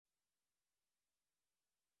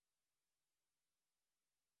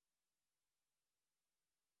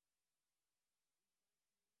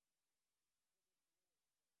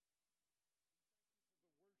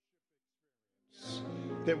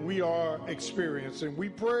that we are experiencing. We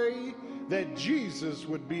pray that Jesus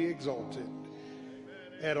would be exalted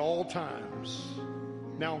at all times.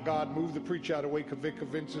 Now, God, move the preacher out of the way, convict,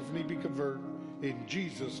 convince, if need be, convert. In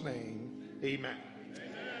Jesus' name, amen.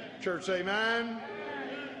 Church, amen.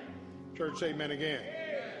 Church, amen again.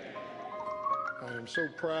 I am so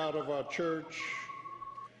proud of our church.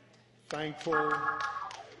 Thankful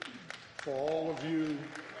for all of you.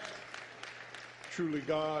 Truly,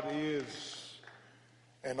 God is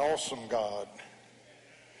an awesome God.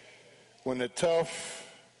 When the tough,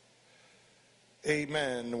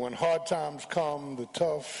 amen, when hard times come, the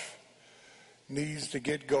tough needs to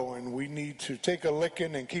get going. We need to take a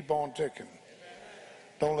licking and keep on ticking.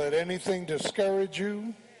 Don't let anything discourage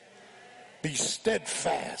you. Be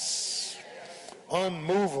steadfast,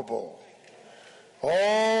 unmovable,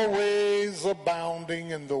 always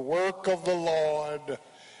abounding in the work of the Lord.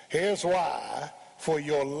 Here's why: for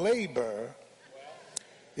your labor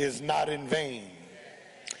is not in vain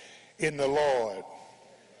in the Lord.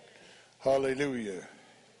 Hallelujah.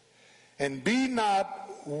 And be not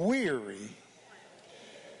weary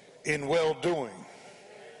in well-doing,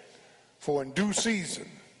 for in due season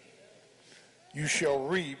you shall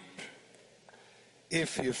reap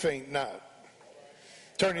if you faint not.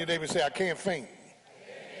 Turn to your neighbor and say, I can't faint.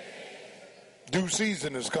 Due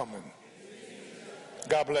season is coming.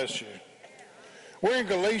 God bless you. We're in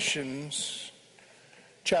Galatians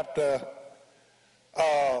chapter,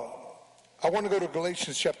 I want to go to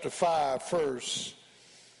Galatians chapter 5 first,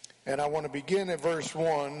 and I want to begin at verse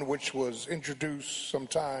 1, which was introduced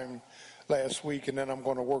sometime last week, and then I'm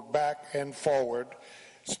going to work back and forward.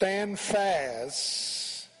 Stand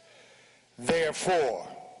fast, therefore.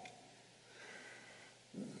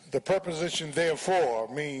 The preposition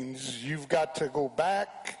therefore means you've got to go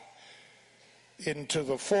back into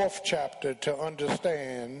the 4th chapter to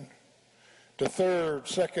understand the 3rd,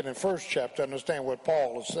 2nd, and 1st chapter to understand what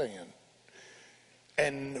Paul is saying.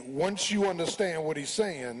 And once you understand what he's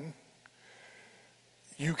saying,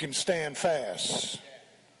 you can stand fast.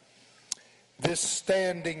 This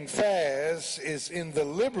standing fast is in the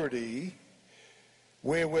liberty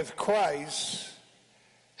wherewith Christ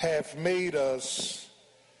hath made us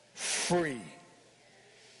free.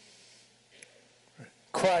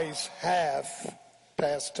 Christ hath,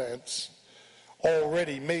 past tense,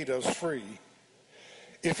 already made us free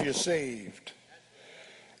if you're saved.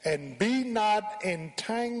 And be not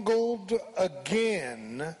entangled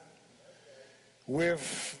again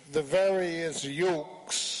with the various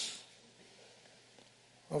yokes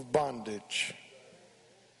of bondage.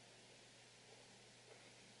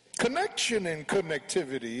 Connection and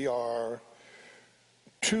connectivity are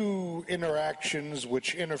two interactions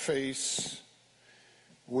which interface,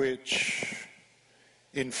 which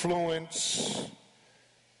influence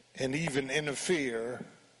and even interfere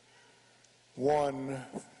one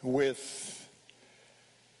with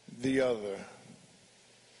the other.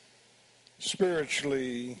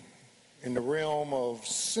 Spiritually, in the realm of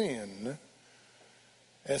sin,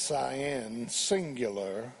 S-I-N,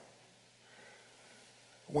 singular,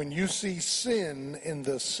 when you see sin in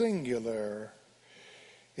the singular,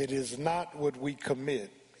 it is not what we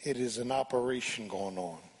commit, it is an operation going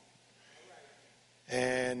on.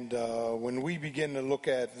 And when we begin to look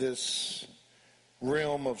at this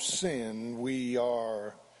realm of sin, we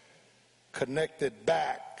are connected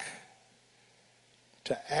back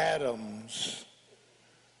to Adam's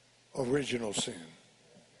original sin.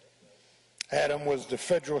 Adam was the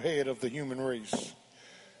federal head of the human race.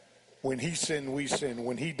 When he sinned, we sinned.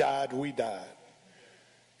 When he died, we died.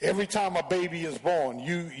 Every time a baby is born,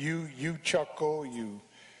 you chuckle, you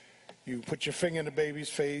put your finger in the baby's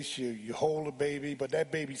face, you hold the baby, but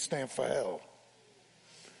that baby stands for hell.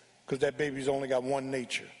 Because that baby's only got one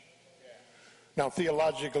nature. Now,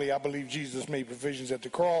 theologically, I believe Jesus made provisions at the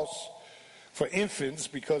cross for infants,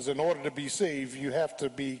 because in order to be saved, you have to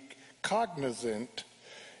be cognizant.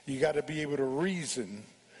 You got to be able to reason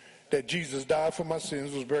that Jesus died for my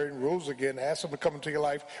sins, was buried, and rose again. Ask him to come into your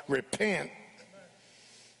life. Repent.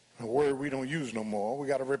 A word we don't use no more. We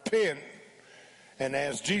got to repent and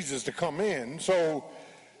ask Jesus to come in. So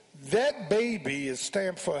that baby is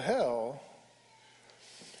stamped for hell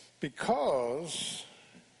because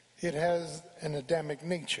it has an Adamic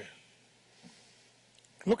nature.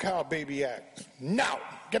 Look how a baby acts. No,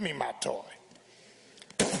 give me my toy.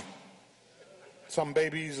 Some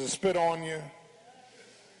babies will spit on you.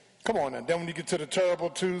 Come on now. Then when you get to the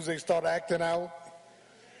terrible twos, they start acting out.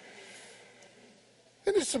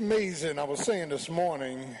 And it's amazing, I was saying this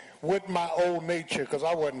morning, with my old nature, because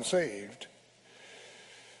I wasn't saved,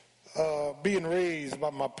 being raised by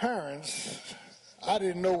my parents, I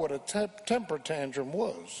didn't know what a temper tantrum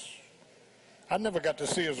was. I never got to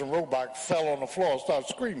see as a robot fell on the floor and started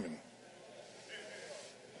screaming.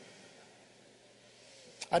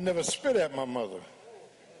 I never spit at my mother.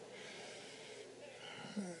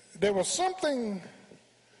 There was something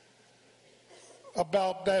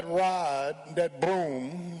about that rod, that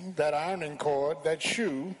broom, that ironing cord, that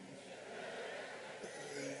shoe,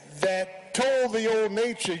 that told the old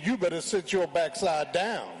nature, you better sit your backside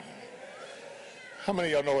down. How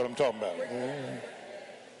many of y'all know what I'm talking about?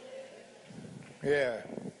 Yeah.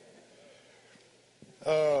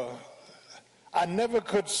 I never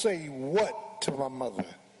could say what to my mother.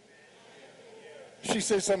 She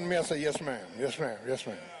said something to me, I said, yes, ma'am, yes, ma'am, yes,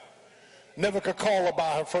 ma'am. Never could call her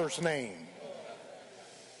by her first name.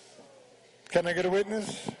 Can I get a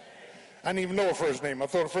witness? I didn't even know her first name. I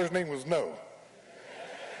thought her first name was No.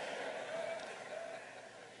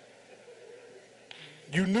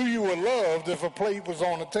 You knew you were loved if a plate was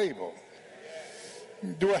on the table.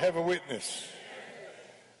 Do I have a witness?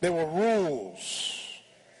 There were rules.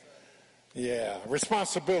 Yeah,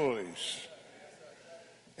 responsibilities.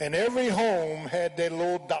 And every home had their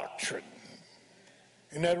little doctrine.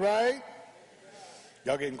 Isn't that right?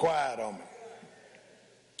 Y'all getting quiet on me.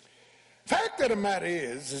 Fact of the matter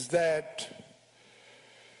is that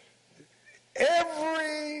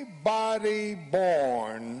everybody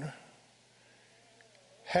born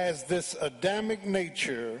has this Adamic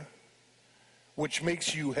nature which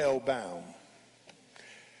makes you hell-bound.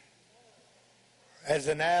 As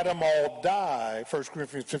in Adam all die, 1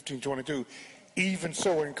 Corinthians 15:22, even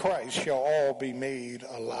so in Christ shall all be made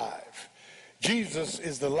alive. Jesus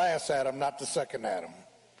is the last Adam, not the second Adam.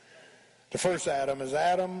 The first Adam is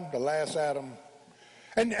Adam, the last Adam.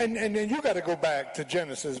 And you got to go back to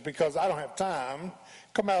Genesis because I don't have time.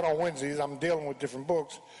 Come out on Wednesdays, I'm dealing with different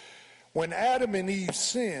books. When Adam and Eve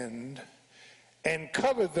sinned and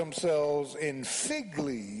covered themselves in fig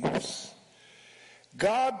leaves,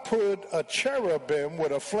 God put a cherubim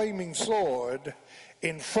with a flaming sword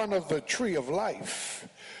in front of the tree of life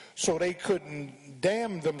so they couldn't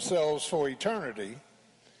damn themselves for eternity.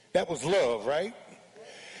 That was love, right?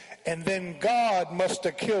 And then God must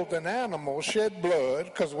have killed an animal, shed blood,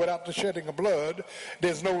 because without the shedding of blood,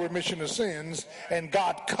 there's no remission of sins, and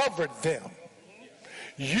God covered them.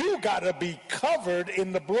 You got to be covered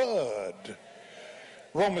in the blood.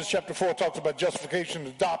 Romans chapter 4 talks about justification,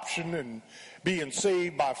 adoption, and being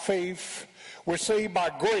saved by faith. We're saved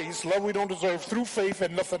by grace, love we don't deserve, through faith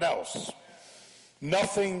and nothing else.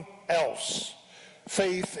 Nothing else.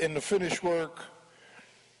 Faith in the finished work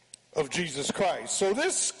of Jesus Christ. So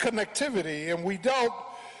this connectivity, and we dealt,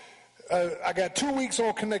 I got 2 weeks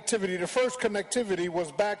on connectivity. The first connectivity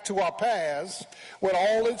was back to our past with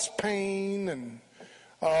all its pain and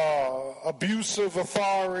abusive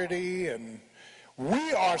authority, and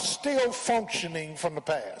we are still functioning from the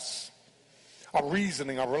past. Our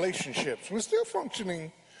reasoning, our relationships, we're still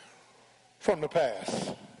functioning from the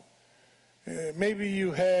past. Maybe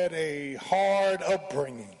you had a hard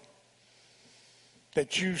upbringing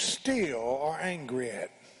that you still are angry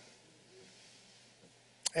at.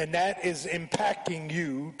 And that is impacting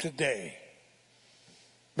you today.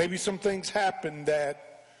 Maybe some things happened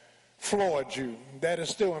that floored you. That is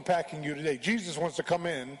still impacting you today. Jesus wants to come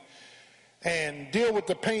in and deal with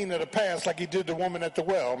the pain of the past like he did the woman at the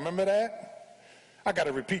well. Remember that? I got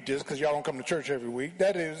to repeat this because y'all don't come to church every week.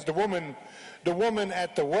 That is, the woman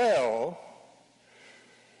at the well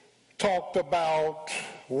talked about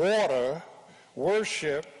water,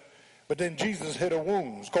 worship, but then Jesus hit her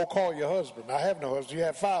wounds. Go call your husband. I have no husband. You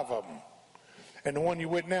have 5 of them. And the one you're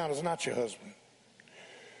with now is not your husband.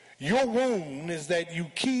 Your wound is that you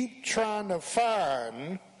keep trying to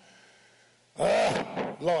find,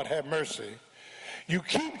 Lord have mercy, you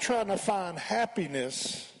keep trying to find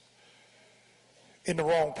happiness in the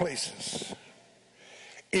wrong places.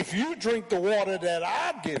 If you drink the water that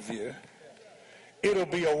I give you, it'll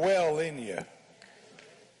be a well in you.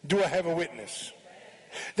 Do I have a witness?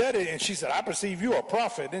 That is, and she said, I perceive you a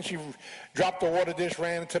prophet. Then she dropped the water dish,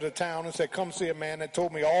 ran into the town and said, come see a man that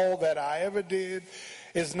told me all that I ever did.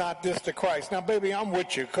 Is not this the Christ? Now, baby, I'm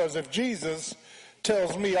with you, because if Jesus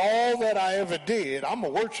tells me all that I ever did, I'm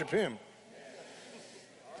going to worship him.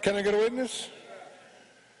 Can I get a witness?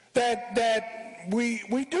 That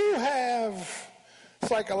we do have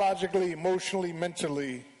psychologically, emotionally,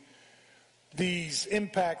 mentally, these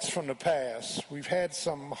impacts from the past. We've had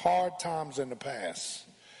some hard times in the past.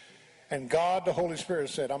 And God, the Holy Spirit,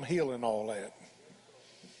 said, I'm healing all that.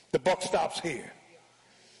 The buck stops here.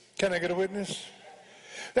 Can I get a witness?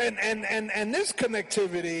 And this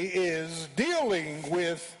connectivity is dealing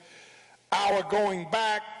with our going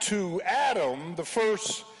back to Adam, the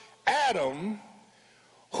first Adam,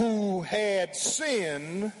 who had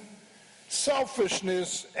sin,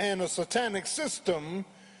 selfishness, and a satanic system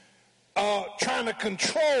trying to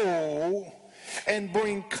control and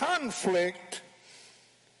bring conflict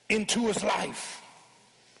into his life.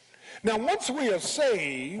 Now, once we are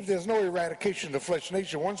saved, there's no eradication of the flesh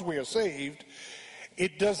nature. Once we are saved,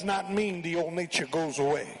 it does not mean the old nature goes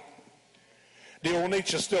away. The old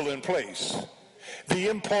nature is still in place. The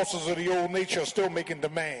impulses of the old nature are still making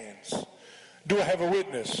demands. Do I have a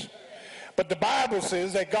witness? But the Bible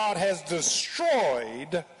says that God has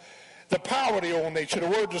destroyed the power of the old nature. The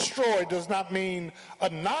word destroy does not mean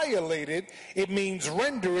annihilate it. It means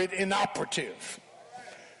render it inoperative.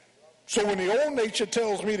 So when the old nature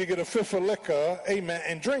tells me to get a fifth of liquor, amen,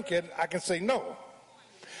 and drink it, I can say no.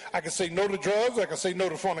 I can say no to drugs. I can say no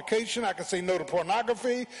to fornication. I can say no to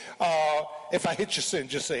pornography. If I hit your sin,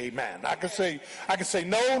 just say amen. I can say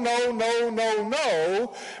no, no, no, no,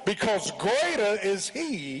 no, because greater is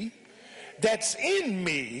he that's in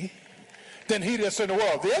me than he that's in the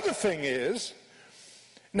world. The other thing is,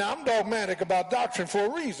 now I'm dogmatic about doctrine for a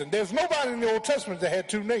reason. There's nobody in the Old Testament that had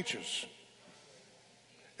two natures.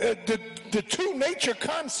 The two nature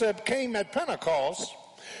concept came at Pentecost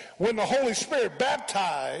when the Holy Spirit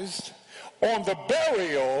baptized on the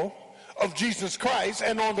burial of Jesus Christ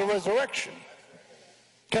and on the resurrection.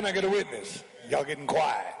 Can I get a witness? Y'all getting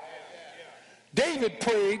quiet. David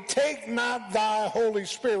prayed, take not thy Holy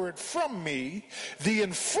Spirit from me. The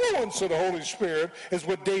influence of the Holy Spirit is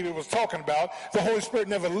what David was talking about. The Holy Spirit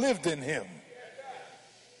never lived in him.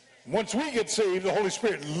 Once we get saved, the Holy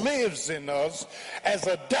Spirit lives in us as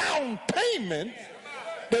a down payment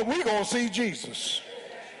that we're going to see Jesus.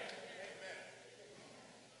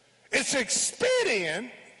 It's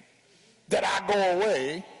expedient that I go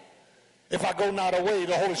away. If I go not away,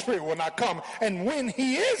 the Holy Spirit will not come. And when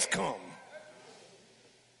he is come,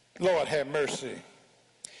 Lord have mercy,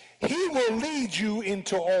 he will lead you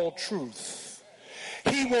into all truth.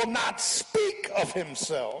 He will not speak of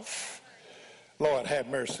himself. Lord have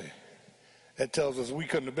mercy. That tells us we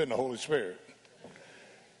couldn't have been the Holy Spirit.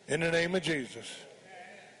 In the name of Jesus.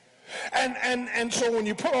 And so when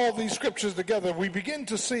you put all these scriptures together, we begin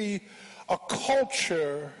to see a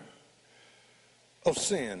culture of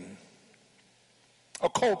sin. A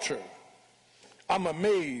culture. I'm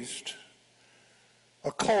amazed.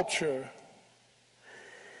 A culture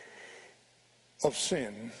of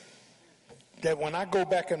sin that when I go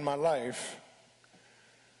back in my life,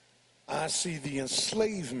 I see the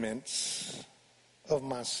enslavements of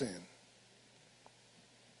my sin.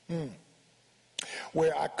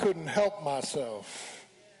 Where I couldn't help myself.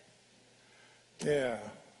 Yeah.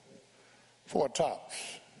 Four tops.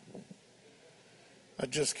 I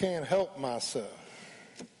just can't help myself.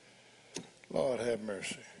 Lord have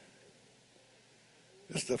mercy.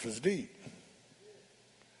 This stuff is deep.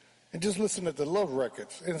 And just listen at the love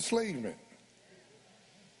records. Enslavement.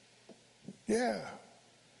 Yeah.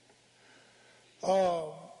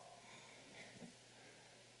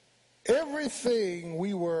 Everything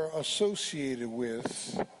we were associated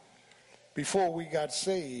with before we got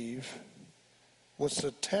saved was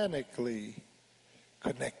satanically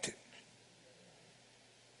connected.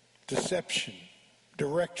 Deception,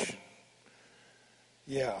 direction,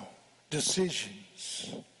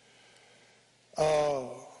 decisions.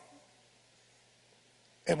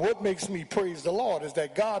 And what makes me praise the Lord is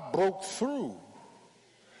that God broke through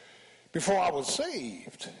before I was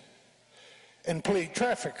saved and played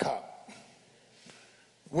traffic cop.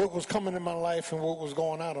 What was coming in my life and what was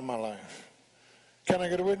going out of my life. Can I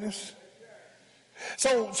get a witness?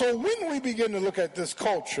 So when we begin to look at this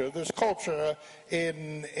culture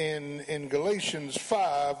in Galatians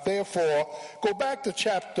 5, therefore, go back to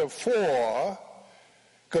chapter 4,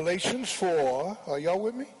 Galatians 4. Are y'all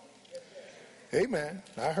with me? Amen.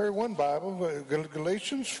 I heard one Bible, but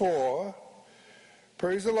Galatians 4.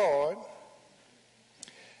 Praise the Lord.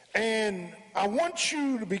 And I want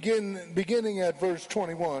you to beginning at verse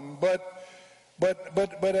 21, but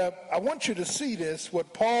I want you to see this,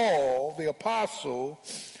 what Paul, the apostle,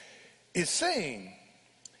 is saying.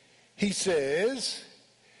 He says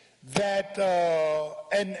that,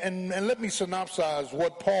 and let me synopsize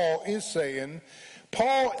what Paul is saying.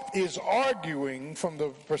 Paul is arguing from the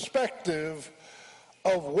perspective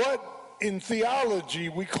of what in theology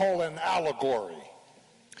we call an allegory.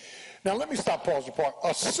 Now let me stop, pause the part.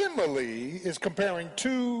 A simile is comparing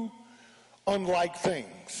two unlike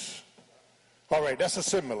things. All right, that's a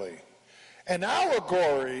simile. An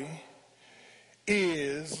allegory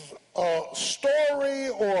is a story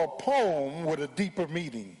or a poem with a deeper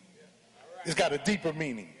meaning. It's got a deeper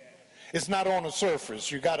meaning. It's not on the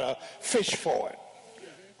surface. You got to fish for it.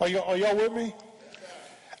 Are y'all with me?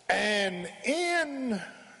 And in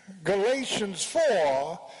Galatians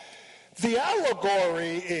 4, the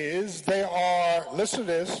allegory is listen to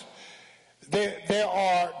this, there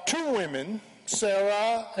are two women,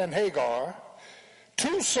 Sarah and Hagar,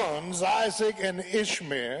 two sons, Isaac and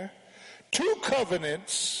Ishmael, two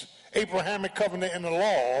covenants, Abrahamic covenant and the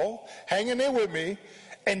law, hanging there with me,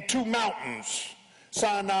 and two mountains,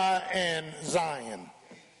 Sinai and Zion.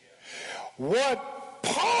 What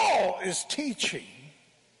Paul is teaching,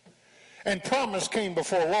 and promise came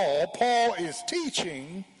before law, Paul is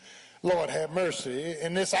teaching, Lord have mercy,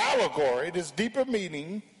 in this allegory, this deeper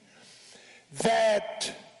meaning,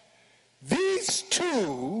 that these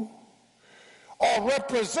two are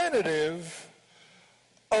representative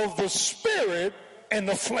of the spirit and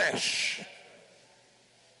the flesh.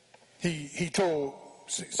 He told,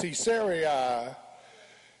 see, Sarai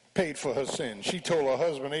paid for her sin. She told her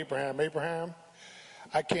husband Abraham,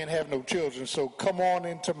 I can't have no children, so come on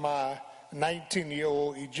into my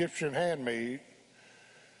 19-year-old Egyptian handmaid,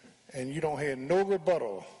 and you don't hear no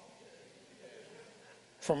rebuttal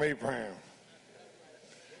from Abraham.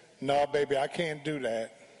 No, baby, I can't do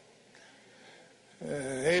that.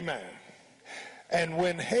 Amen. And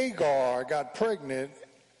when Hagar got pregnant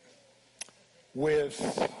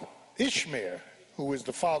with Ishmael, who is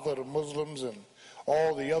the father of the Muslims and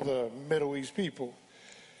all the other Middle East people,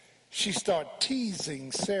 she started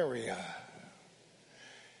teasing Sarai.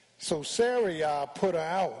 So Sarai put her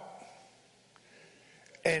out.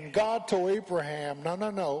 And God told Abraham,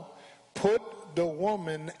 no, put the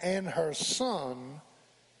woman and her son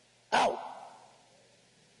out.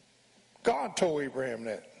 God told Abraham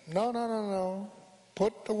that. No.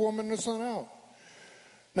 Put the woman and the son out.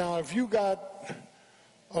 Now, if you got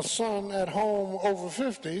a son at home over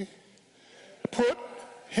 50, put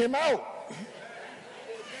him out.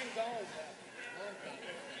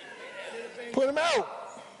 Put him out.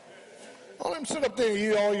 Don't let him sit up there and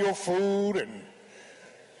eat all your food and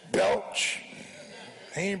belch.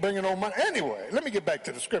 He ain't bringing no money. Anyway, let me get back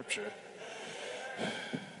to the scripture.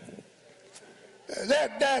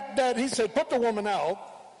 That he said, put the woman out.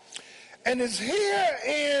 And it's here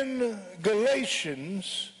in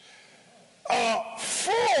Galatians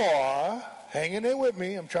 4, hanging there with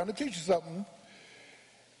me, I'm trying to teach you something,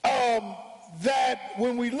 that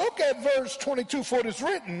when we look at verse 22, for it is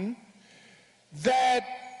written that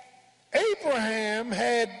Abraham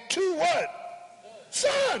had two what?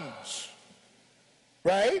 Sons.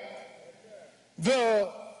 Right? The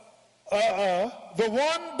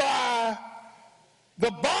one by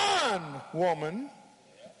the bondwoman,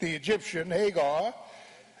 the Egyptian, Hagar,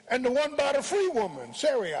 and the one by the free woman,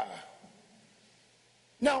 Sarai.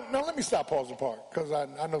 Now let me stop, pause, and park, because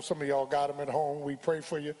I know some of y'all got them at home. We pray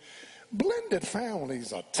for you. Blended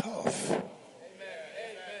families are tough.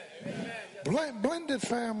 Amen. Blended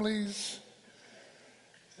families,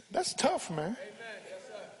 that's tough, man.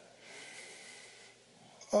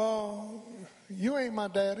 You ain't my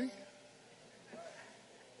daddy.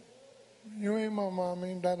 You ain't my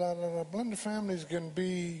mommy. Blended families can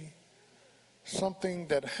be something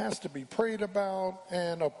that has to be prayed about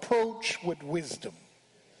and approached with wisdom.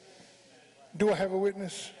 Do I have a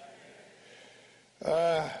witness?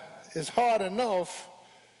 It's hard enough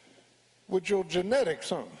with your genetic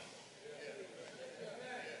son.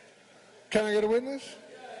 Can I get a witness?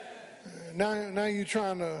 Now you're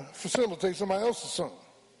trying to facilitate somebody else's son.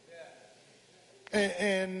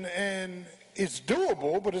 And it's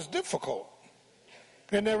doable, but it's difficult.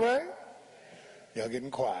 Isn't that right? Y'all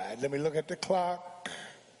getting quiet. Let me look at the clock.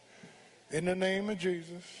 In the name of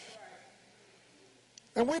Jesus.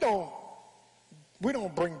 And we don't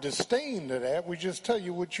bring disdain to that. We just tell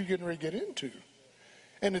you what you're getting ready to get into.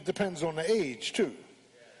 And it depends on the age, too.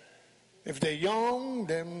 If they're young,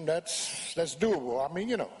 then that's doable. I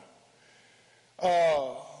mean,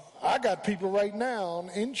 I got people right now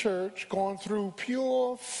in church going through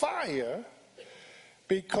pure fire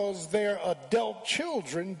because their adult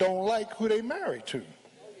children don't like who they married to.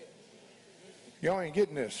 Y'all ain't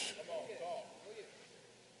getting this.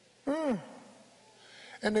 And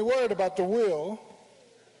they worried about the will.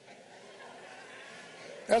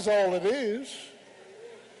 That's all it is.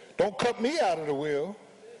 Don't cut me out of the will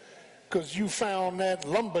because you found that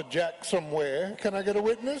lumberjack somewhere. Can I get a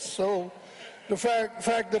witness? So the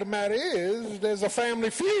fact of the matter is there's a family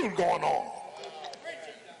feud going on.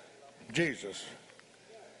 Jesus.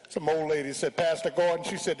 Some old lady said, Pastor Gordon,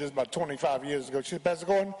 she said this about 25 years ago. She said, Pastor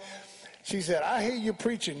Gordon, she said, I hear you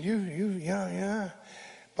preaching. Yeah.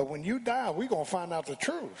 But when you die, we're going to find out the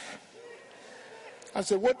truth. I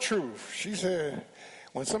said, what truth? She said,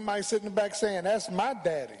 When somebody sitting in the back saying, that's my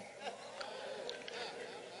daddy.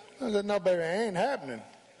 I said, no, baby, it ain't happening.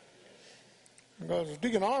 Because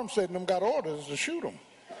Deacon Armstead and them got orders to shoot him.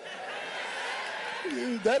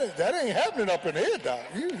 That ain't happening up in here, Doc.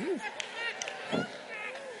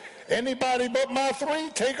 Anybody but my three,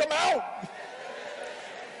 take them out.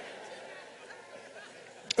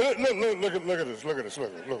 Look at this.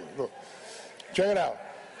 Look. Check it out.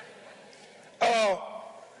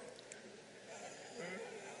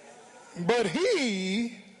 But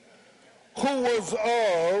he who was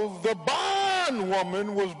of the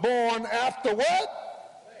bondwoman was born after what?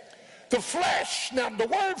 The flesh. Now, the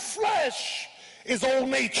word flesh is old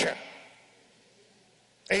nature.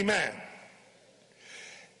 Amen.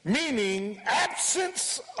 Meaning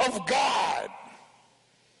absence of God.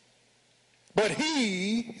 But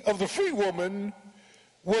he of the free woman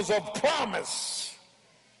was of promise.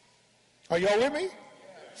 Are y'all with me?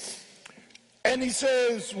 And he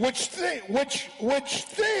says, which things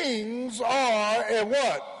are and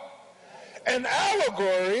what? An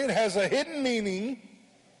allegory. It has a hidden meaning.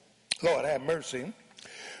 Lord have mercy.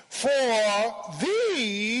 For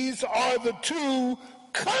these are the two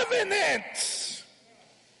covenants.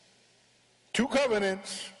 Two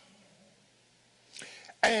covenants.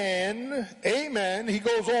 And, amen, he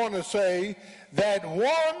goes on to say that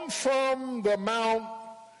one from the Mount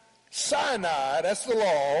Sinai, that's the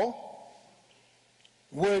law,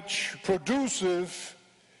 which produces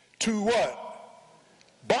to what?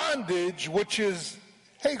 Bondage, which is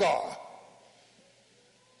Hagar.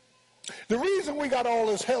 The reason we got all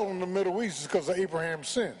this hell in the Middle East is because of Abraham's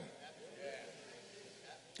sin.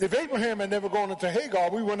 If Abraham had never gone into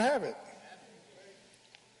Hagar, we wouldn't have it.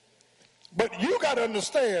 But you got to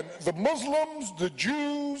understand, the Muslims, the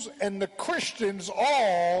Jews, and the Christians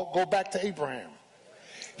all go back to Abraham.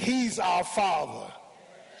 He's our father.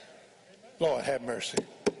 Lord have mercy.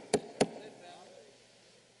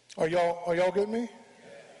 Are y'all getting me?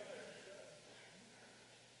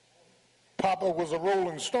 Papa was a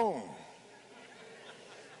rolling stone.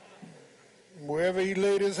 Wherever he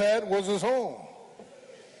laid his hat was his home.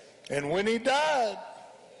 And when he died,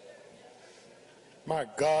 my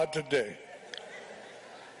God, today.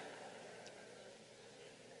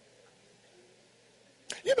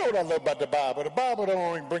 You know what I love about the Bible? The Bible don't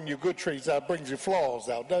only bring you good traits out, it brings your flaws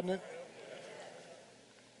out, doesn't it?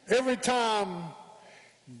 Every time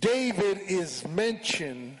David is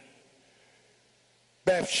mentioned,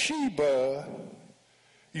 Bathsheba,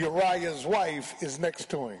 Uriah's wife, is next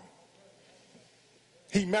to him.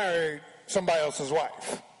 He married somebody else's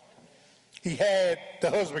wife. He had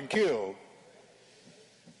the husband killed.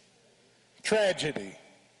 Tragedy.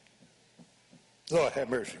 Lord have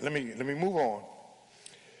mercy. Let me move on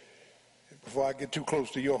before I get too close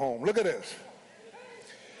to your home. Look at this.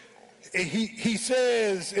 He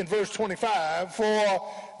says in verse 25, for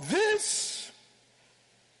this,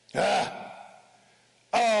 and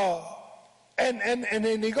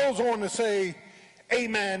then he goes on to say,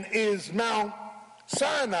 amen, is Mount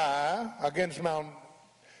Sinai against Mount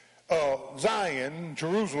Zion.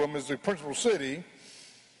 Jerusalem is the principal city.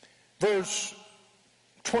 Verse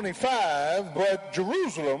 25, but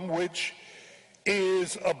Jerusalem, which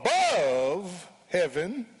is above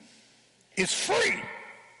heaven, is free,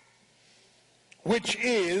 which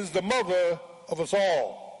is the mother of us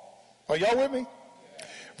all. Are y'all with me?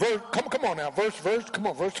 Come on now, verse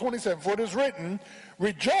 27. For it is written,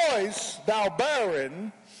 rejoice, thou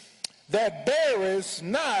barren, that bearest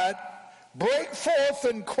not, break forth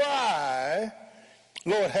and cry,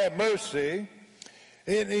 Lord have mercy.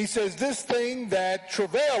 And he says, this thing that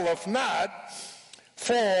travaileth not,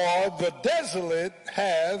 for the desolate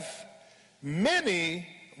have many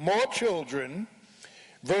more children.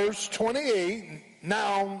 Verse 28,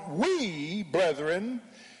 now we, brethren,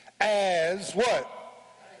 as what?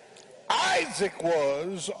 Isaac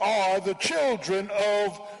was, are the children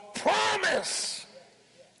of promise.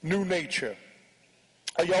 New nature.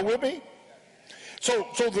 Are y'all with me? So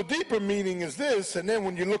the deeper meaning is this, and then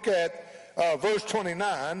when you look at verse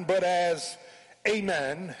 29, but as,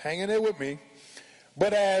 amen, hang in there with me,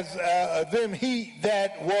 but as them he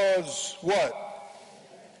that was what?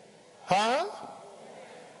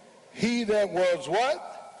 He that was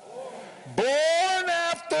what? Born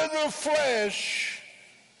after the flesh,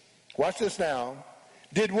 watch this now,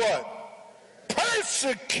 did what?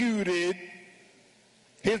 Persecuted.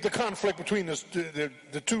 Here's the conflict between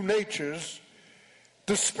the two natures.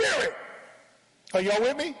 The spirit. Are y'all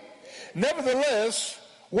with me? Nevertheless,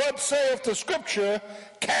 what saith the scripture?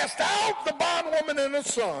 Cast out the bondwoman and the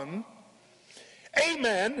son.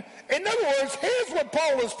 Amen. In other words, here's what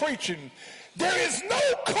Paul is preaching. There is no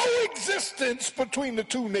coexistence between the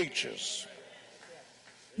two natures.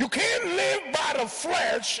 You can't live by the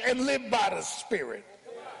flesh and live by the spirit.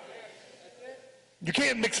 You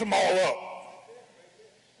can't mix them all up.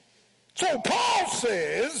 So Paul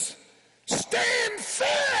says, stand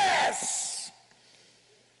fast,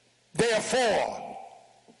 therefore,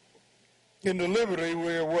 in the liberty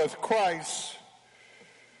wherewith Christ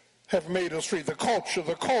hath made us free. The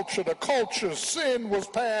culture, sin was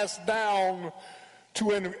passed down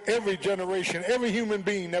to every generation. Every human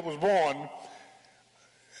being that was born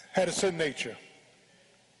had a sin nature.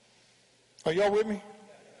 Are y'all with me?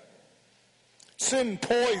 Sin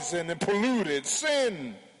poisoned and polluted.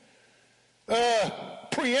 Sin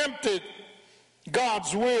preempted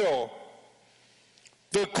God's will.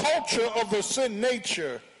 The culture of the sin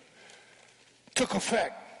nature took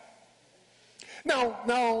effect. Now,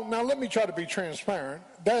 let me try to be transparent.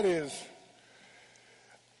 That is,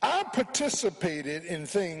 I participated in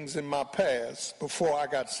things in my past before I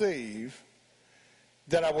got saved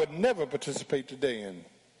that I would never participate today in.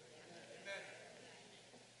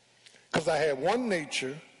 Because I had one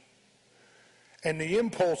nature, and the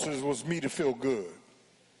impulses was me to feel good.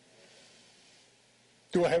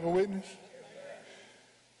 Do I have a witness?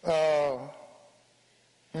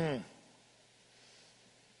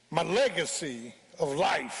 My legacy of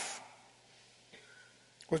life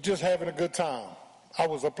was just having a good time. I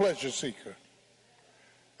was a pleasure seeker.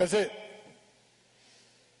 That's it.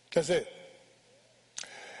 That's it.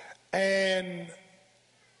 And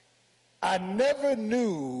I never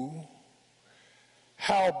knew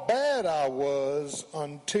how bad I was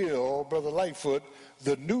until, Brother Lightfoot,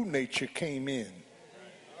 the new nature came in.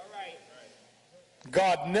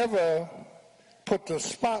 God never put the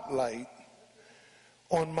spotlight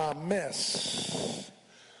on my mess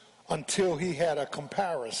until he had a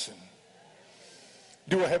comparison.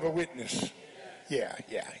 Do I have a witness? Yeah.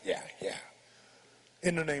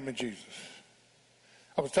 In the name of Jesus.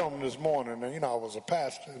 I was telling him this morning, I was a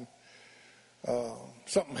pastor, and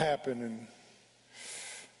something happened, and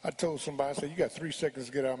I told somebody, I said, you got 3 seconds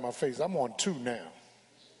to get out of my face. I'm on 2 now.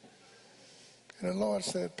 And the Lord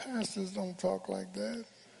said, pastors don't talk like that.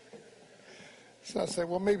 So I said,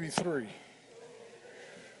 well, maybe 3.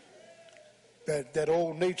 That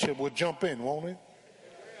old nature will jump in, won't it?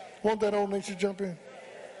 Won't that old nature jump in?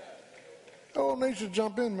 Old nature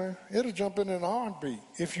jump in, man. It'll jump in a heartbeat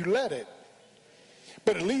if you let it.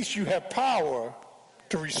 But at least you have power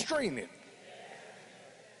to restrain it.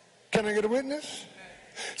 Can I get a witness?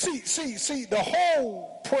 See, the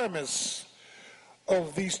whole premise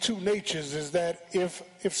of these two natures is that if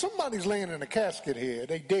somebody's laying in a casket here,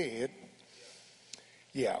 they dead,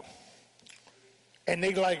 yeah, and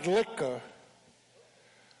they like liquor,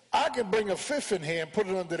 I can bring a fifth in here and put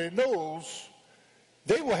it under their nose,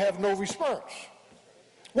 they will have no response.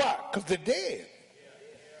 Why? Because they're dead.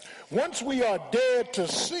 Once we are dead to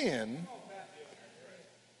sin,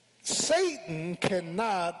 Satan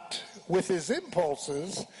cannot, with his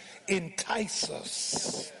impulses, entice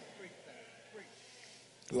us.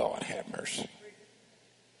 Lord have mercy.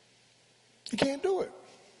 You can't do it.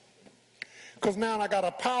 Because now I got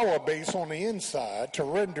a power base on the inside to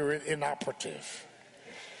render it inoperative.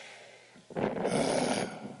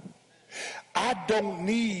 I don't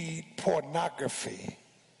need pornography.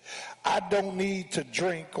 I don't need to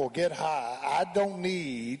drink or get high. I don't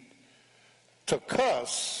need to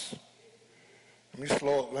cuss. Let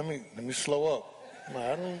me slow up.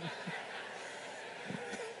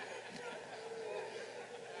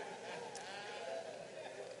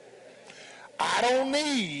 I don't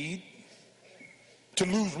need to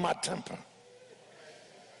lose my temper.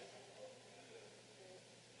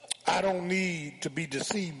 I don't need to be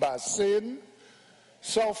deceived by sin,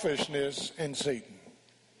 selfishness, and Satan.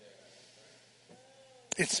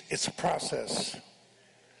 It's a process.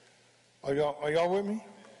 Are y'all with me?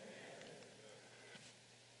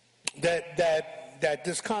 That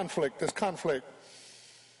this conflict,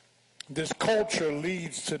 this culture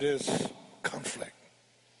leads to this conflict.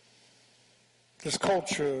 This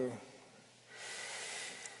culture,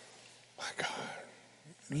 my God,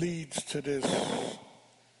 leads to this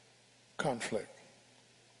conflict.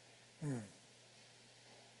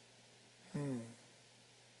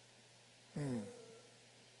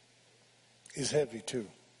 It's heavy too.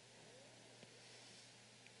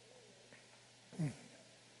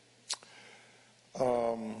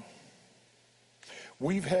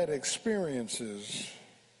 We've had experiences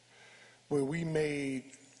where we made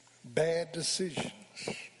bad decisions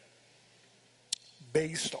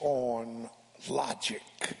based on logic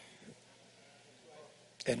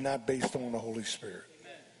and not based on the Holy Spirit.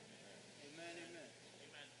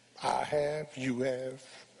 I have, you have.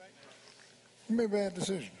 You made bad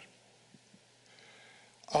decisions.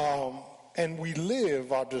 And we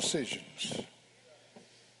live our decisions.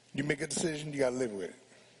 You make a decision, you got to live with it.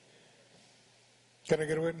 Can I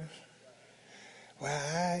get a witness? Well,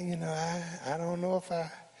 I don't know if I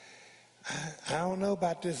don't know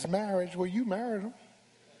about this marriage. Well, you married him.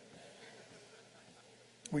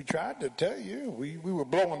 We tried to tell you. We were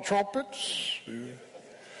blowing trumpets.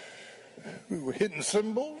 We were hitting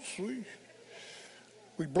cymbals.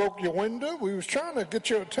 We broke your window. We was trying to get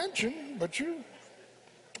your attention, but you.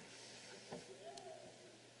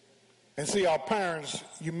 And see, our parents,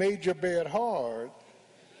 you made your bed hard.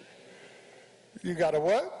 You got to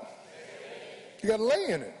what? You got to lay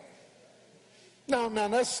in it. No,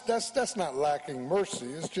 that's not lacking mercy.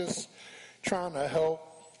 It's just trying to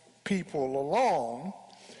help people along.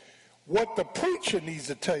 What the preacher needs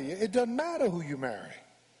to tell you, it doesn't matter who you marry.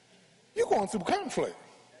 You're going through conflict.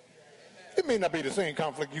 It may not be the same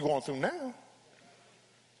conflict you're going through now.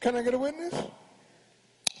 Can I get a witness?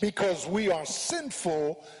 Because we are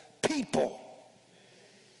sinful people.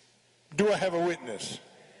 Do I have a witness?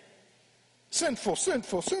 Sinful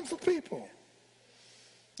people.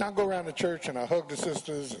 Now I go around the church and I hug the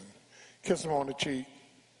sisters and kiss them on the cheek.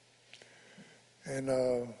 And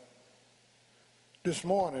this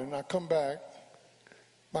morning I come back,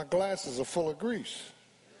 my glasses are full of grease.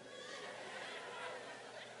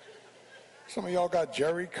 Some of y'all got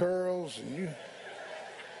Jerry curls and you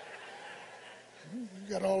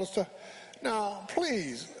got all this stuff. Now,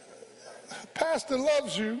 please, Pastor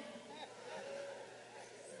loves you.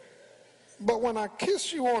 But when I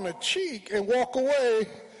kiss you on the cheek and walk away,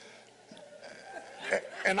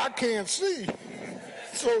 and I can't see,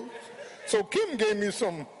 so Kim gave me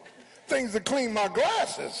some things to clean my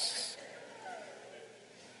glasses.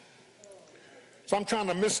 So I'm trying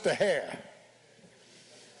to miss the hair.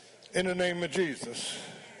 In the name of Jesus.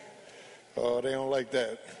 Oh, they don't like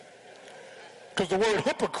that. Because the word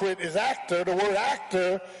hypocrite is actor. The word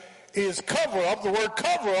actor is cover up. The word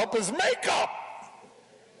cover up is makeup.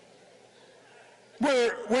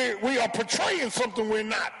 We are portraying something we're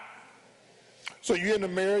not. So you're in the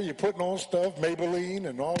mirror, you're putting on stuff, Maybelline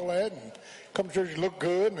and all that, and come to church, you look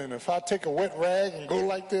good, and if I take a wet rag and go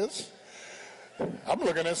like this, I'm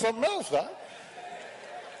looking at something else, Doc.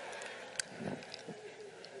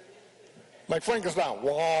 Like Frankenstein,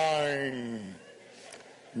 wine,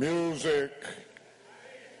 music,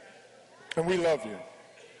 and we love you.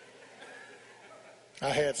 I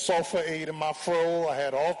had Sulfur 8 in my fro, I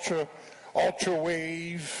had Ultra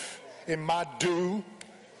Wave in my dew.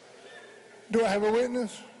 Do I have a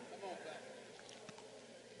witness?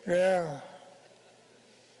 Yeah.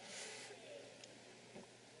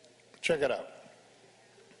 Check it out.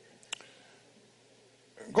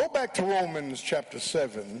 Go back to Romans chapter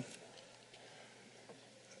 7.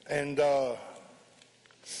 And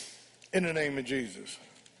in the name of Jesus.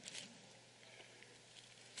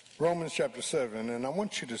 Romans chapter 7. And I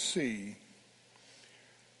want you to see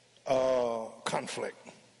conflict.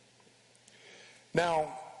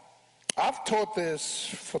 Now, I've taught this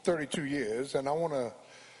for 32 years, and I want to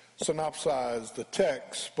synopsize the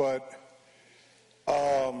text, but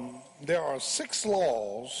there are 6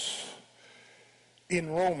 laws in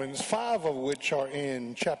Romans, 5 of which are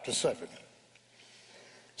in chapter 7.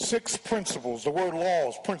 6 principles. The word law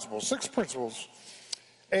is principles. 6 principles.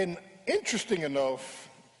 And interesting enough,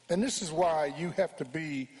 and this is why you have to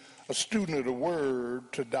be a student of the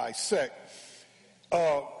word to dissect.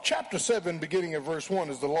 Chapter 7, beginning at verse 1,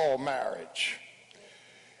 is the law of marriage.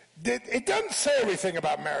 It doesn't say everything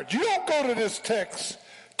about marriage. You don't go to this text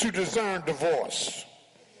to discern divorce.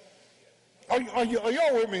 Are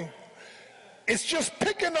y'all with me? It's just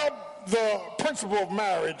picking up the principle of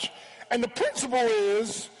marriage. And the principle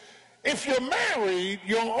is, if you're married,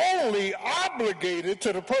 you're only obligated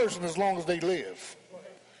to the person as long as they live.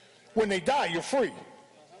 When they die, you're free.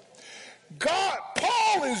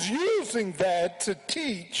 Paul is using that to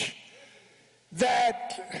teach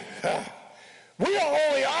that we are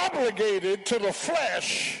only obligated to the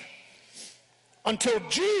flesh until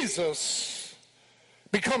Jesus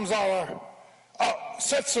becomes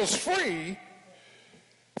sets us free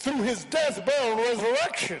through his death, burial, and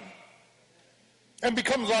resurrection, and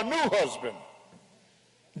becomes our new husband.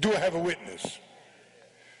 Do I have a witness?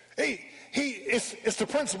 It's the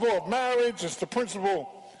principle of marriage. It's the principle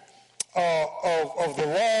of the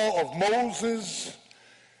law of Moses,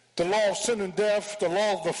 the law of sin and death, the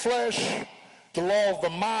law of the flesh, the law of the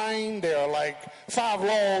mind. There are like 5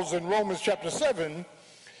 laws in Romans chapter 7.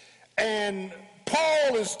 And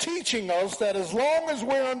Paul is teaching us that as long as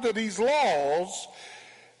we're under these laws,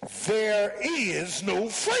 there is no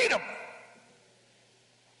freedom.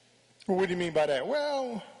 What do you mean by that?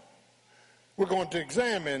 Well, we're going to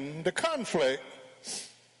examine the conflict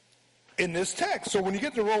in this text. So when you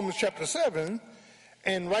get to Romans chapter 7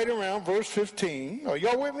 and right around verse 15, are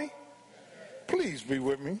y'all with me? Please be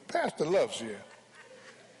with me. Pastor loves you.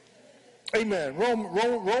 Amen.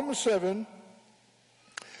 Romans 7,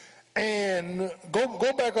 and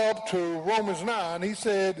go back up to Romans 9. He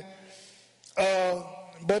said,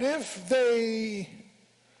 but if they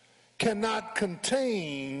cannot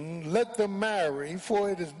contain, let them marry, for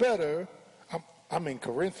it is better. I'm in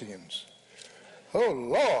Corinthians. Oh,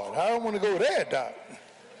 Lord, I don't want to go there, Doc.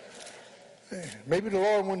 Maybe the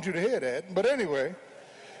Lord wants you to hear that. But anyway,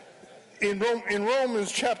 in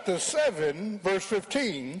Romans chapter 7, verse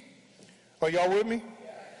 15, are y'all with me?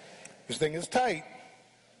 This thing is tight.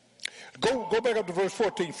 Go back up to verse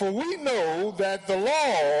 14. For we know that the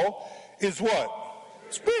law is what?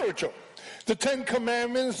 Spiritual. The 10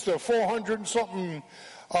 Commandments, the 400 and something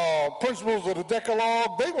principles of the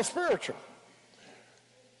Decalogue, they were spiritual.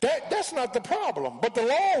 That's not the problem. But the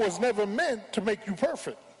law was never meant to make you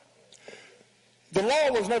perfect. The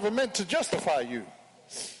law was never meant to justify you,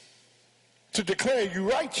 to declare you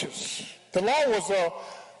righteous. The law was a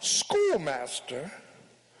schoolmaster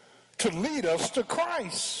to lead us to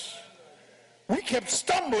Christ. We kept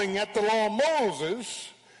stumbling at the law of Moses,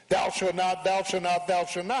 thou shalt not, thou shalt not, thou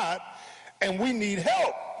shalt not, and we need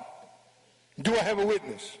help. Do I have a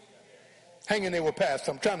witness? Hang in there with Pastor.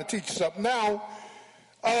 I'm trying to teach you something. Now,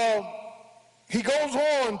 he goes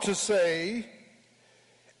on to say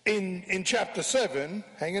in chapter 7,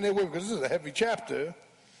 hang in there with me because this is a heavy chapter.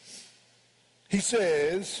 He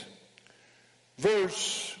says,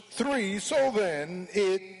 verse 3, so then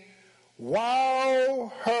it,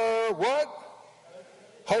 while her what?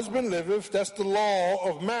 Husband liveth, that's the law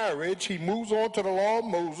of marriage. He moves on to the law of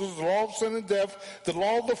Moses, the law of sin and death, the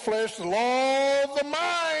law of the flesh, the law of the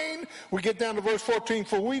mind. We get down to verse 14,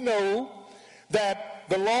 for we know that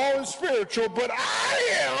the law is spiritual, but I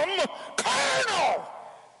am carnal.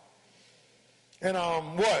 And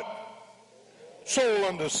I'm what? Soul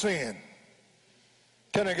under sin.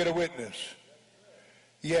 Can I get a witness?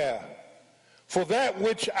 Yeah. For that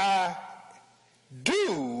which I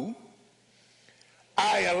do,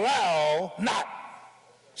 I allow not.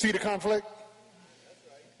 See the conflict?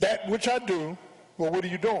 That which I do, well, what are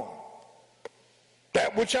you doing?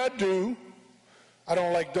 That which I do, I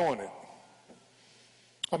don't like doing it.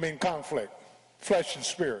 I'm in conflict, flesh and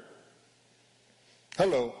spirit.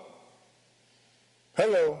 Hello.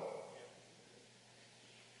 Hello.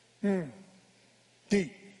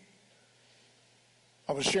 Deep.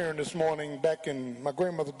 I was sharing this morning back in, my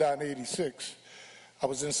grandmother died in 86. I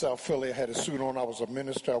was in South Philly. I had a suit on. I was a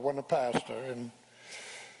minister. I wasn't a pastor. And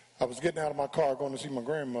I was getting out of my car going to see my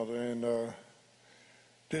grandmother. And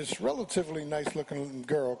this relatively nice-looking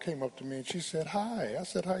girl came up to me, and she said, hi. I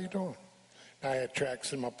said, how you doing? I had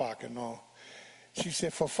tracts in my pocket and all. She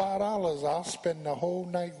said, for $5, I'll spend the whole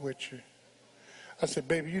night with you. I said,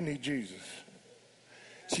 baby, you need Jesus.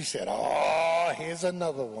 She said, oh, here's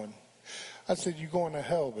another one. I said, you're going to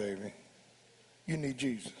hell, baby. You need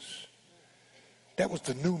Jesus. That was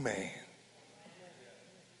the new man.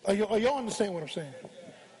 Are y'all understand what I'm saying?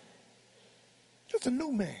 Just a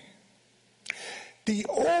new man. The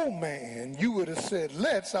old man, you would have said,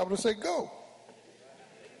 let's, I would have said, go.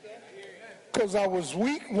 Because I was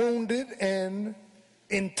weak, wounded, and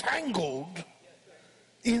entangled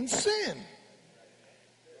in sin.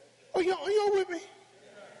 Are y'all with me?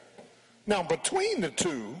 Now, between the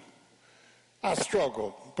two, I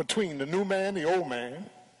struggled. Between the new man, the old man.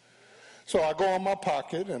 So I go in my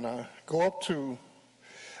pocket and I go up to,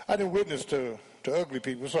 I didn't witness to ugly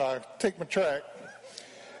people, so I take my tract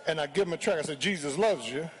and I give him a tract. I said, Jesus loves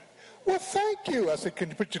you. Well, thank you. I said, can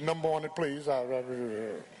you put your number on it, please?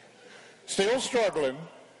 Still struggling.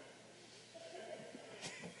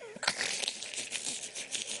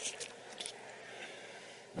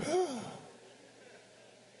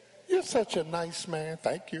 You're such a nice man.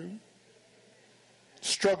 Thank you.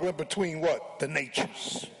 Struggling between what? The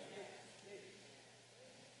natures.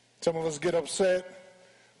 Some of us get upset.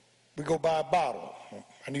 We go buy a bottle.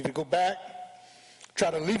 I need to go back,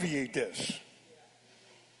 try to alleviate this.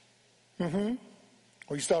 Or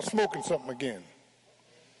you start smoking something again.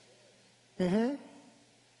 In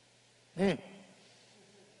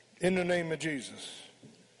the name of Jesus.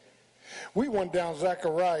 We went down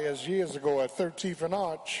Zacharias years ago at 13th and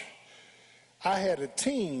Arch. I had a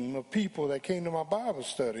team of people that came to my Bible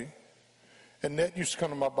study. Annette used to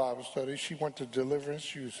come to my Bible study. She went to Deliverance.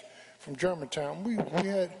 She was from Germantown.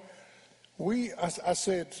 I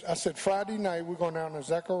said Friday night we're going down to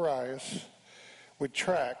Zacharias with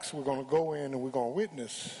tracts. We're going to go in and we're going to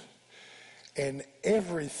witness. And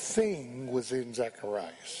everything was in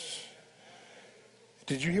Zacharias.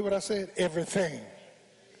 Did you hear what I said? Everything.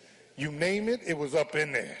 You name it, it was up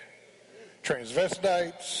in there.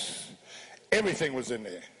 Transvestites, everything was in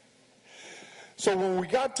there. So when we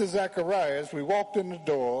got to Zacharias, we walked in the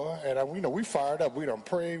door, and we fired up. We done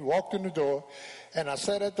prayed, walked in the door, and I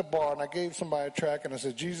sat at the bar, and I gave somebody a tract, and I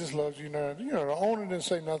said, Jesus loves you. The owner didn't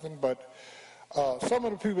say nothing, but some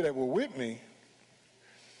of the people that were with me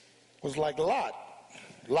was like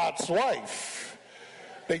Lot's wife.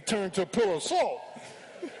 They turned to a pillar of salt.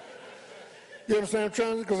 You understand what I'm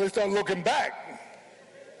trying to say? Because they started looking back.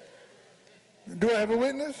 Do I have a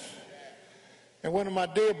witness? And one of my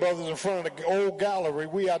dear brothers in front of the old gallery,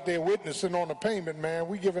 we out there witnessing on the payment, man.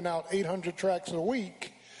 We giving out 800 tracts a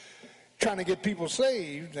week, trying to get people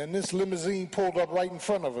saved. And this limousine pulled up right in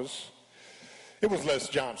front of us. It was Les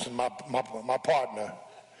Johnson, my partner.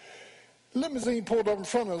 Limousine pulled up in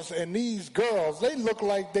front of us, and these girls, they looked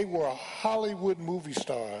like they were Hollywood movie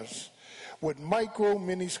stars with micro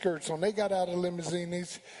mini skirts on. They got out of the limousine.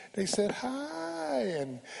 They said, hi,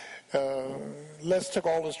 and Les took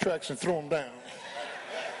all his tracts and threw them down.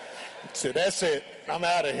 Said, that's it. I'm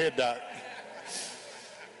out of here, Doc.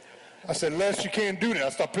 I said, Les, you can't do that. I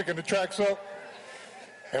started picking the tracts up.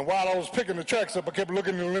 And while I was picking the tracts up, I kept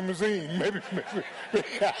looking in the limousine. Maybe.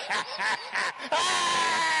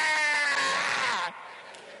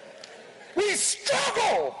 We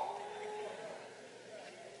struggle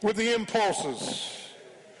with the impulses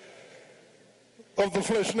of the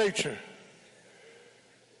flesh nature.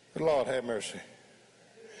 The Lord have mercy.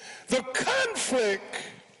 The conflict,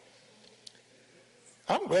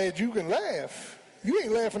 I'm glad you can laugh. You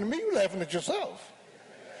ain't laughing at me, you're laughing at yourself.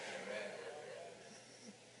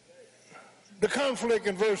 The conflict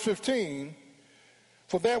in verse 15,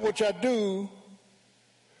 for that which I do,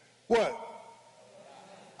 what?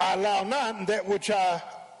 I allow not, and that which I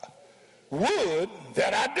would,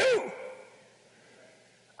 that I do.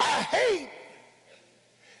 I hate,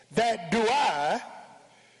 that do I.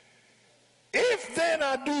 If then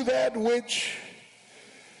I do that which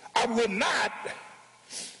I would not,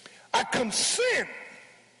 I consent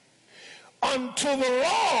unto the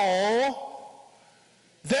law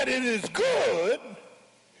that it is good.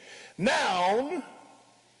 Now,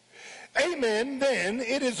 amen, then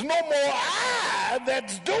it is no more I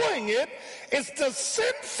that's doing it. It's the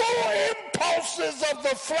sinful impulses of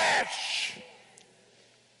the flesh.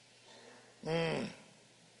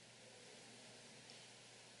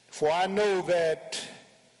 For I know that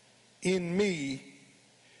in me,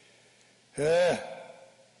 I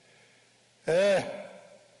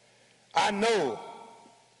know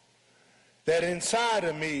that inside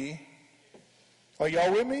of me, are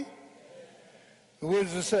y'all with me? What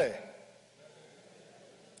does it say?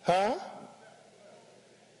 Huh?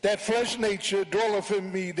 That flesh nature dwelleth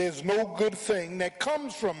in me, there's no good thing that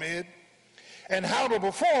comes from it, and how to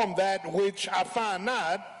perform that which I find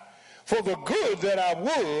not, for the good that I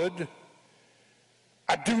would,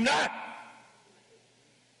 I do not.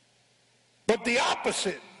 But the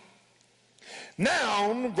opposite.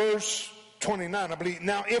 Now, verse 29, I believe.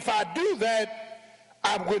 Now, if I do that,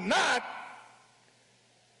 I would not,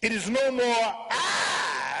 it is no more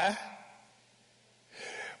I.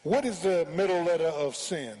 What is the middle letter of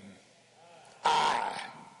sin? I.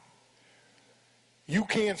 You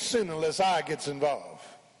can't sin unless I gets involved.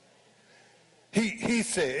 He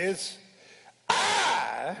says,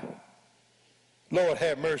 I, Lord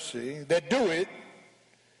have mercy, that do it.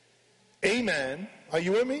 Amen. Are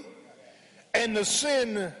you with me? And the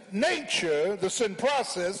sin nature, the sin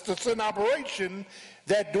process, the sin operation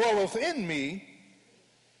that dwelleth in me.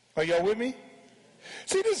 Are y'all with me?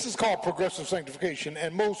 See, this is called progressive sanctification,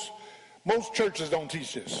 and most churches don't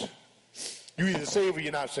teach this. You either saved or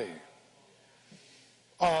you're not saved.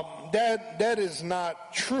 That is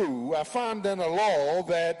not true. I find in a law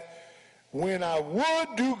that when I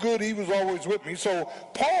would do good, he was always with me. So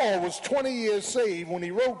Paul was 20 years saved when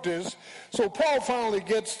he wrote this. So Paul finally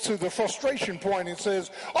gets to the frustration point and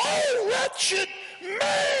says, oh, wretched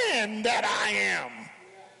man that I am.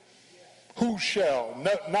 Who shall,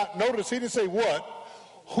 not notice he didn't say what,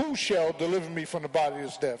 who shall deliver me from the body of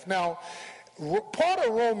this death? Now, part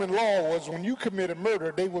of Roman law was when you committed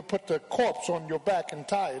murder, they would put the corpse on your back and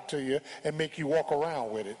tie it to you and make you walk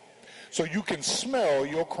around with it so you can smell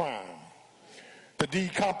your crime. The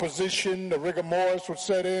decomposition, the rigor mortis would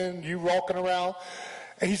set in, you walking around.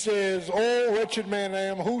 And he says, oh, wretched man I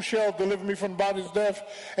am, who shall deliver me from the body of death?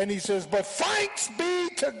 And he says, but thanks be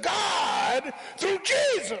to God through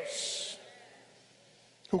Jesus.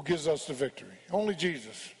 who gives us the victory. Only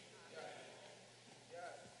Jesus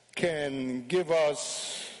can give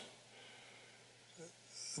us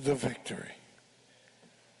the victory.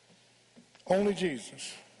 Only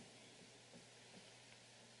Jesus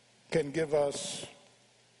can give us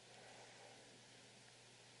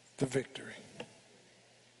the victory.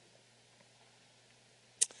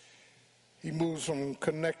 He moves from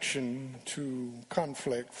connection to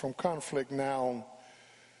conflict, from conflict now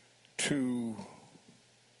to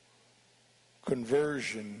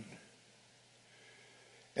conversion.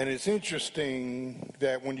 And it's interesting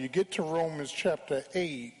that when you get to Romans chapter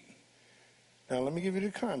 8, now let me give you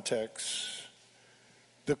the context.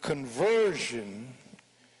 The conversion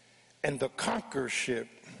and the conquerorship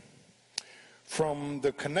from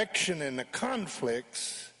the connection and the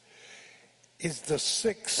conflicts is the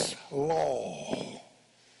sixth law.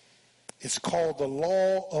 It's called the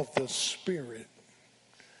law of the Spirit,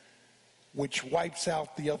 which wipes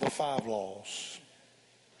out the other five laws.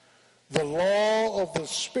 The law of the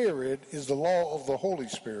Spirit is the law of the Holy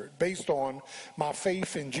Spirit, based on my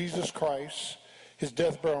faith in Jesus Christ, his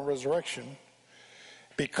death, burial, and resurrection.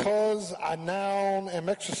 Because I now am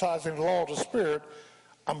exercising the law of the Spirit,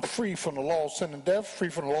 I'm free from the law of sin and death, free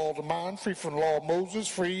from the law of the mind, free from the law of Moses,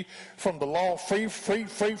 free from the law, free.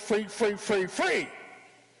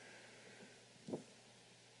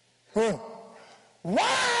 Huh.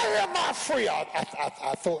 Why am I free?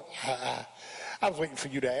 I thought, I was waiting for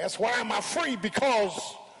you to ask, why am I free?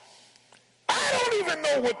 Because I don't even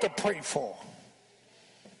know what to pray for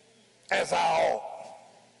as I ought.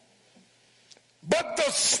 But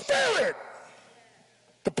the Spirit,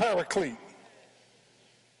 the Paraclete,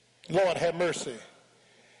 Lord have mercy,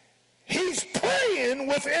 he's praying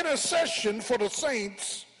with intercession for the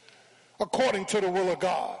saints according to the will of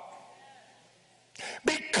God.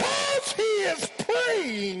 Because he is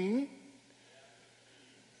praying,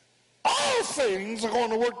 all things are going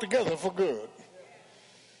to work together for good.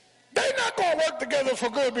 They're not going to work together for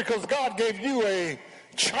good because God gave you a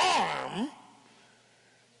charm.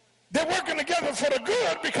 They're working together for the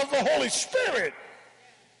good because the Holy Spirit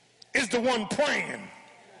is the one praying.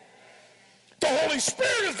 The Holy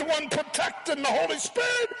Spirit is the one protecting. The Holy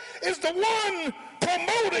Spirit is the one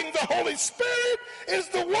promoting. The Holy Spirit is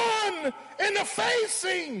the one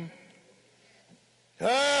interfacing.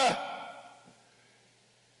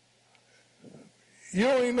 You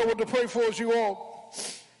don't even know what to pray for as you ought.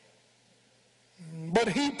 But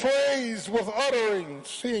he prays with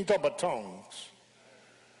utterings. He ain't talking about tongues.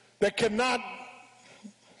 That cannot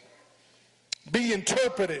be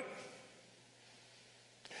interpreted.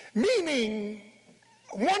 Meaning,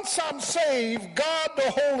 once I'm saved, God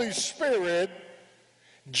the Holy Spirit,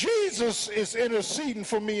 Jesus is interceding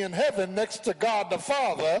for me in heaven next to God the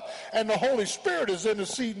Father, and the Holy Spirit is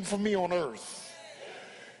interceding for me on earth.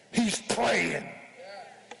 He's praying.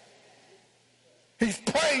 He's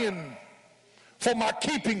praying for my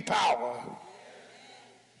keeping power.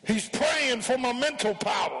 He's praying for my mental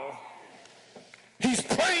power. He's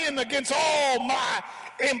praying against all my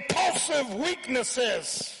impulsive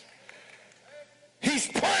weaknesses. He's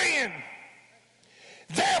praying.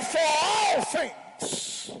 Therefore, all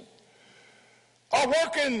things are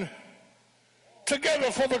working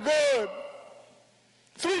together for the good.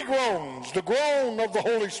 Three groans: the groan of the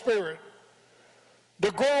Holy Spirit,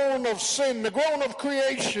 the groan of sin, the groan of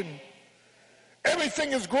creation.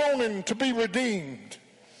 Everything is groaning to be redeemed.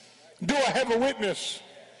 Do I have a witness?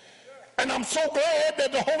 And I'm so glad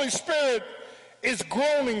that the Holy Spirit is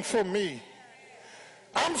groaning for me.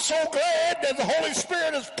 I'm so glad that the Holy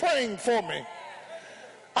Spirit is praying for me.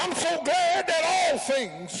 I'm so glad that all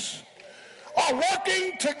things are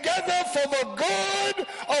working together for the good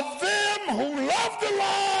of them who love the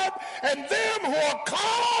Lord and them who are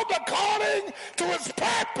called according to his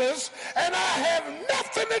purpose, and I have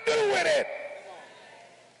nothing to do with it.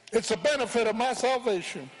 It's a benefit of my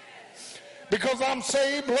salvation. Because I'm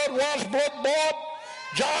saved, blood washed, blood bought.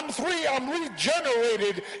 John 3, I'm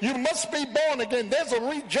regenerated. You must be born again. There's a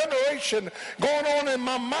regeneration going on in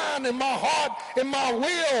my mind, in my heart, in my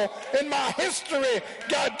will, in my history.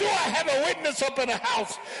 God, do I have a witness up in the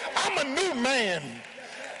house? I'm a new man.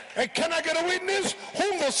 And can I get a witness?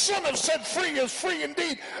 Whom the Son has set free is free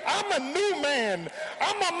indeed. I'm a new man.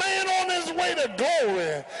 I'm a man on his way to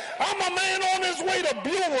glory. I'm a man on his way to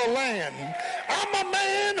Beulah land. I'm a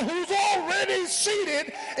man who's already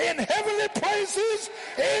seated in heavenly places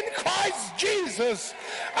in Christ Jesus.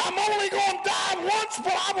 I'm only going to die once,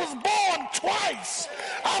 but I was born twice.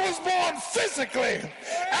 I was born physically,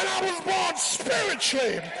 and I was born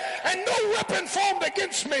spiritually, and no weapon formed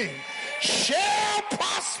against me shall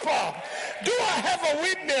prosper. Do I have a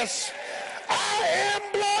witness? I I am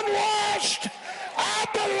blood washed. I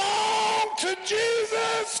belong to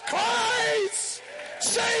Jesus Christ.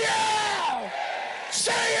 Say yeah.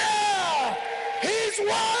 Say yeah. He's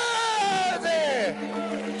worthy.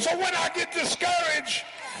 So when I get discouraged,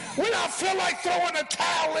 when I feel like throwing a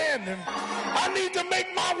towel in, I need to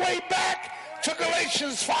make my way back to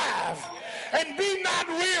Galatians 5 and be not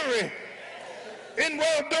weary in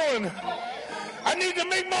well doing. I need to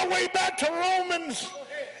make my way back to Romans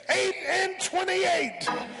 8 and 28.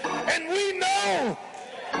 And we know,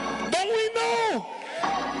 don't we know?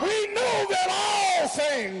 We know that all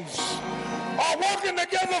things are working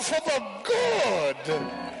together for the good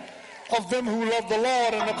of them who love the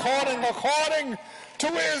Lord and according to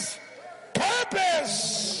his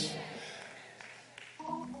purpose.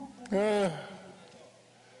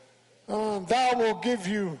 Thou will give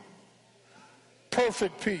you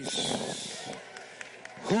perfect peace,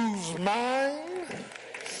 whose mind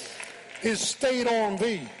is stayed on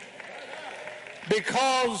thee,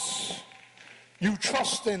 because you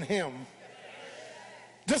trust in him.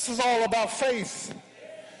 This is all about faith.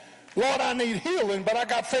 Lord, I need healing, but I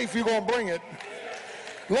got faith you're going to bring it.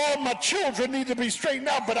 Lord, my children need to be straightened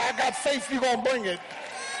out, but I got faith you're going to bring it.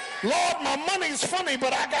 Lord, my money's funny,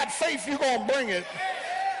 but I got faith you're going to bring it.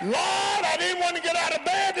 Lord, I didn't want to get out of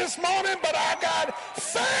bed this morning, but I got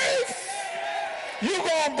faith you're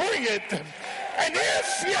going to bring it. And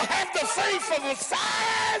if you have the faith of the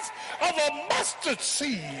size of a mustard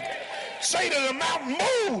seed, say to the mountain,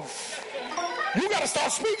 move. You got to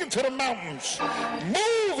start speaking to the mountains.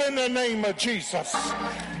 Move in the name of Jesus.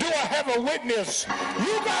 Do I have a witness?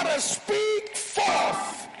 You got to speak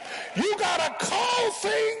forth. You got to call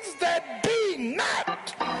things that be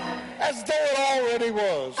not as though it already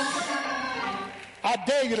was. I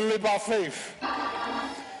dare you to live by faith.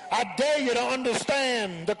 I dare you to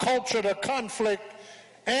understand the culture, the conflict,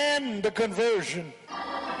 and the conversion.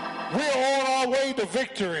 We are on our way to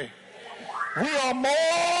victory. We are more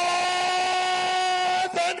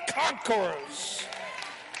than conquerors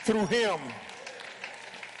through him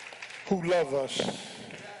who loves us.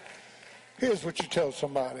 Here's what you tell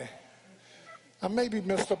somebody. I may be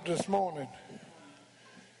messed up this morning,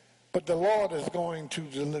 but the Lord is going to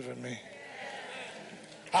deliver me.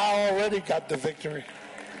 I already got the victory.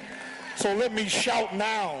 So let me shout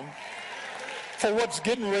now for what's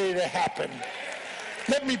getting ready to happen.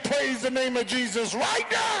 Let me praise the name of Jesus right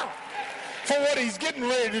now for what he's getting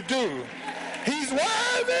ready to do. He's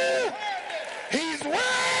worthy. He's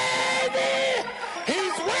worthy.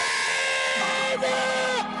 He's worthy.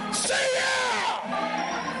 Say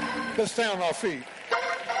yeah. Let's stand on our feet.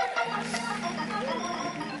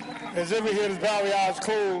 As every head is bowed, the eyes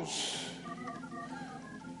closed.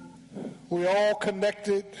 We're all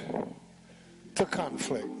connected to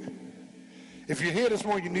conflict. If you're here this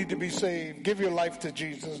morning, you need to be saved. Give your life to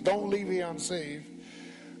Jesus. Don't leave here unsaved.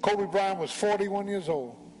 Kobe Bryant was 41 years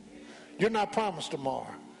old. You're not promised tomorrow.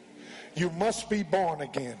 You must be born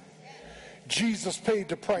again. Jesus paid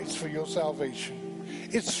the price for your salvation.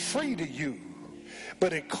 It's free to you,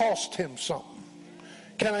 but it cost him something.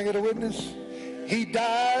 Can I get a witness? He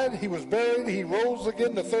died, he was buried, he rose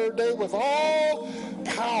again the third day with all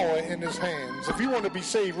power in his hands. If you want to be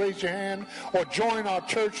saved, raise your hand, or join our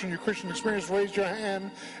church in your Christian experience, raise your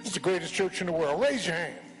hand. It's the greatest church in the world. Raise your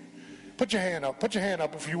hand. Put your hand up. Put your hand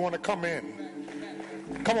up if you want to come in.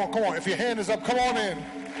 Come on, come on. If your hand is up, come on in.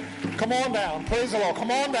 Come on down. Praise the Lord.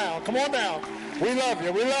 Come on down. Come on down. We love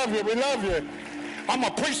you. We love you. We love you. I'm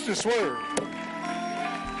going to preach this word.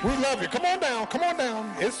 We love you. Come on down. Come on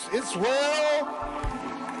down. It's well.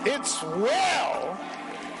 It's well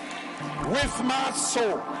with my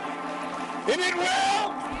soul. Isn't it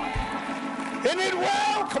well? Isn't it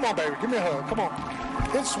well? Come on, baby. Give me a hug. Come on.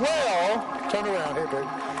 It's well. Turn around here, baby.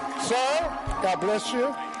 Sir, God bless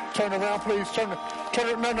you. Turn around, please. Turn. No.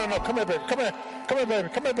 Come here, baby. Come here. Come here, baby.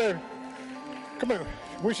 Come here, baby. Come here.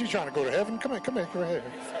 Where's she trying to go to heaven? Come here. Come here. Come here.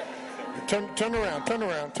 Turn around. Turn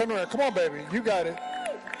around. Turn around. Come on, baby. You got it.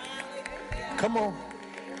 Come on.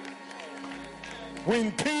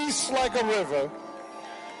 When peace like a river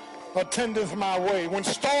attendeth my way, when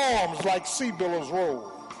storms like sea billows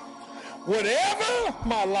roll, whatever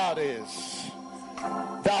my lot is,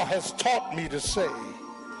 thou hast taught me to say,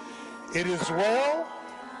 it is well.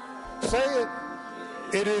 Say it.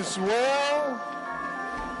 It is well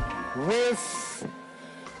with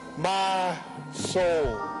my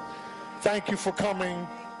soul. Thank you for coming.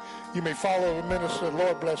 You may follow the minister.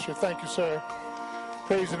 Lord bless you. Thank you, sir.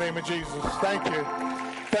 Praise the name of Jesus. Thank you.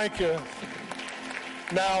 Thank you.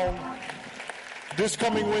 Now, this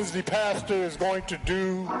coming Wednesday, Pastor is going to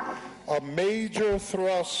do a major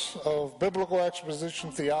thrust of biblical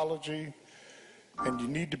exposition theology and you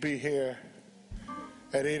need to be here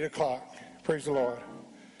at 8 o'clock. Praise the Lord.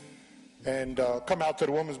 And come out to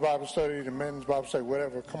the women's Bible study, the men's Bible study,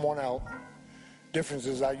 whatever. Come on out. Difference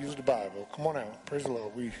is I use the Bible. Come on out. Praise the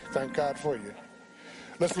Lord. We thank God for you.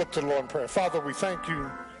 Let's look to the Lord in prayer. Father, we thank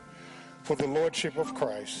you for the Lordship of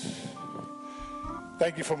Christ.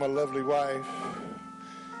 Thank you for my lovely wife,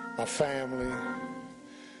 my family.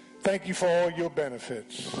 Thank you for all your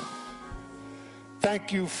benefits.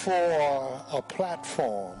 Thank you for a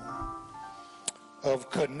platform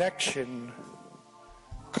of connection,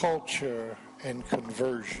 culture, and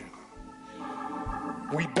conversion.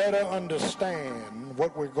 We better understand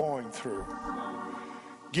what we're going through.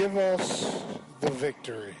 Give us the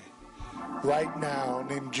victory right now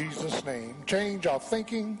in Jesus' name. Change our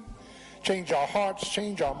thinking, change our hearts,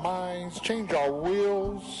 change our minds, change our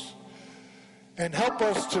wills, and help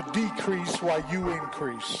us to decrease while you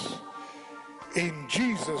increase. In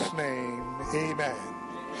Jesus' name, amen.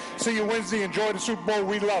 See you Wednesday. Enjoy the Super Bowl.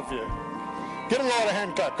 We love you. Get a Lord a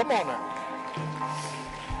hand clap. Come on now.